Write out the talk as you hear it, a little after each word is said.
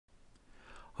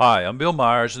Hi, I'm Bill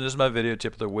Myers, and this is my video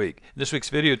tip of the week. In this week's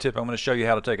video tip, I'm going to show you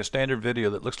how to take a standard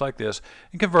video that looks like this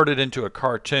and convert it into a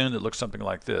cartoon that looks something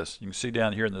like this. You can see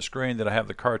down here in the screen that I have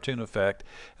the cartoon effect,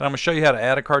 and I'm going to show you how to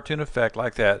add a cartoon effect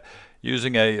like that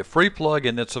using a free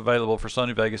plugin that's available for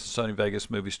Sony Vegas and Sony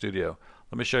Vegas Movie Studio.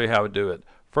 Let me show you how to do it.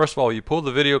 First of all, you pull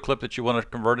the video clip that you want to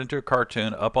convert into a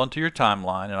cartoon up onto your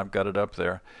timeline, and I've got it up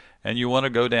there, and you want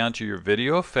to go down to your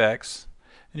video effects.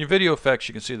 In your video effects,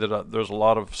 you can see that there's a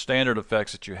lot of standard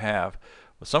effects that you have.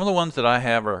 But some of the ones that I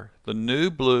have are the new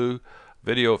blue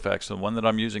video effects. The one that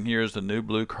I'm using here is the new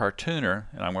blue cartooner,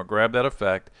 and I'm going to grab that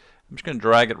effect. I'm just going to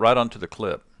drag it right onto the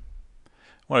clip.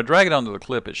 When I drag it onto the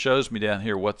clip, it shows me down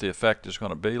here what the effect is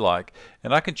going to be like,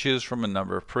 and I can choose from a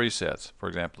number of presets. For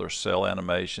example, there's cell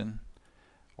animation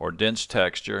or dense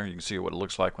texture. You can see what it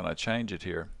looks like when I change it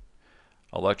here.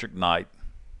 Electric night.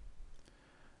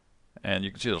 And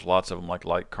you can see there's lots of them, like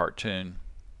light cartoon.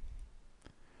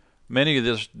 Many of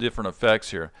these different effects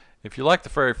here. If you like the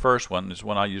very first one, this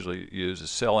one I usually use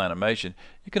is cell animation,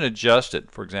 you can adjust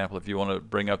it. For example, if you want to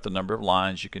bring up the number of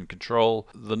lines, you can control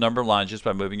the number of lines just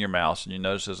by moving your mouse. And you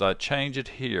notice as I change it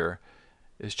here,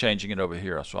 it's changing it over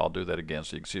here. So I'll do that again.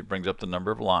 So you can see it brings up the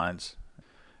number of lines.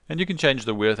 And you can change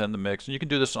the width and the mix. And you can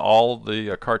do this in all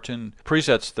the cartoon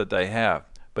presets that they have.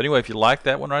 But anyway, if you like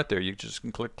that one right there, you just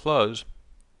can click close.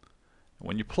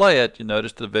 When you play it, you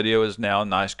notice the video is now a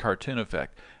nice cartoon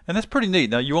effect. And that's pretty neat.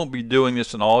 Now, you won't be doing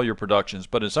this in all your productions,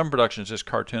 but in some productions, this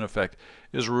cartoon effect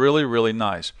is really, really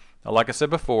nice. Now, like I said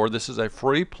before, this is a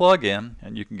free plug-in,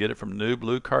 and you can get it from New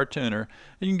Blue Cartooner.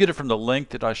 And you can get it from the link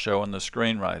that I show on the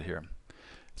screen right here.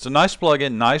 It's a nice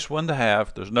plug-in, nice one to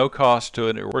have. There's no cost to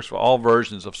it. It works for all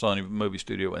versions of Sony Movie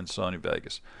Studio and Sony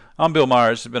Vegas. I'm Bill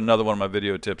Myers. This has been another one of my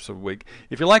video tips of the week.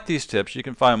 If you like these tips, you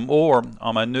can find more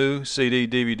on my new CD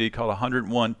DVD called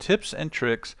 101 Tips and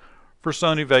Tricks for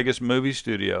Sony Vegas Movie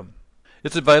Studio.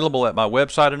 It's available at my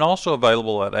website and also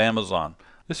available at Amazon.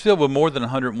 It's filled with more than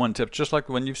 101 tips, just like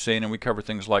the one you've seen, and we cover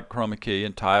things like chroma key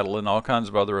and title and all kinds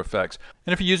of other effects.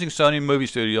 And if you're using Sony Movie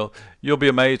Studio, you'll be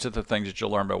amazed at the things that you'll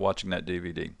learn by watching that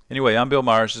DVD. Anyway, I'm Bill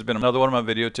Myers. This has been another one of my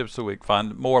video tips of the week.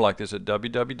 Find more like this at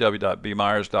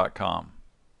www.bmyers.com.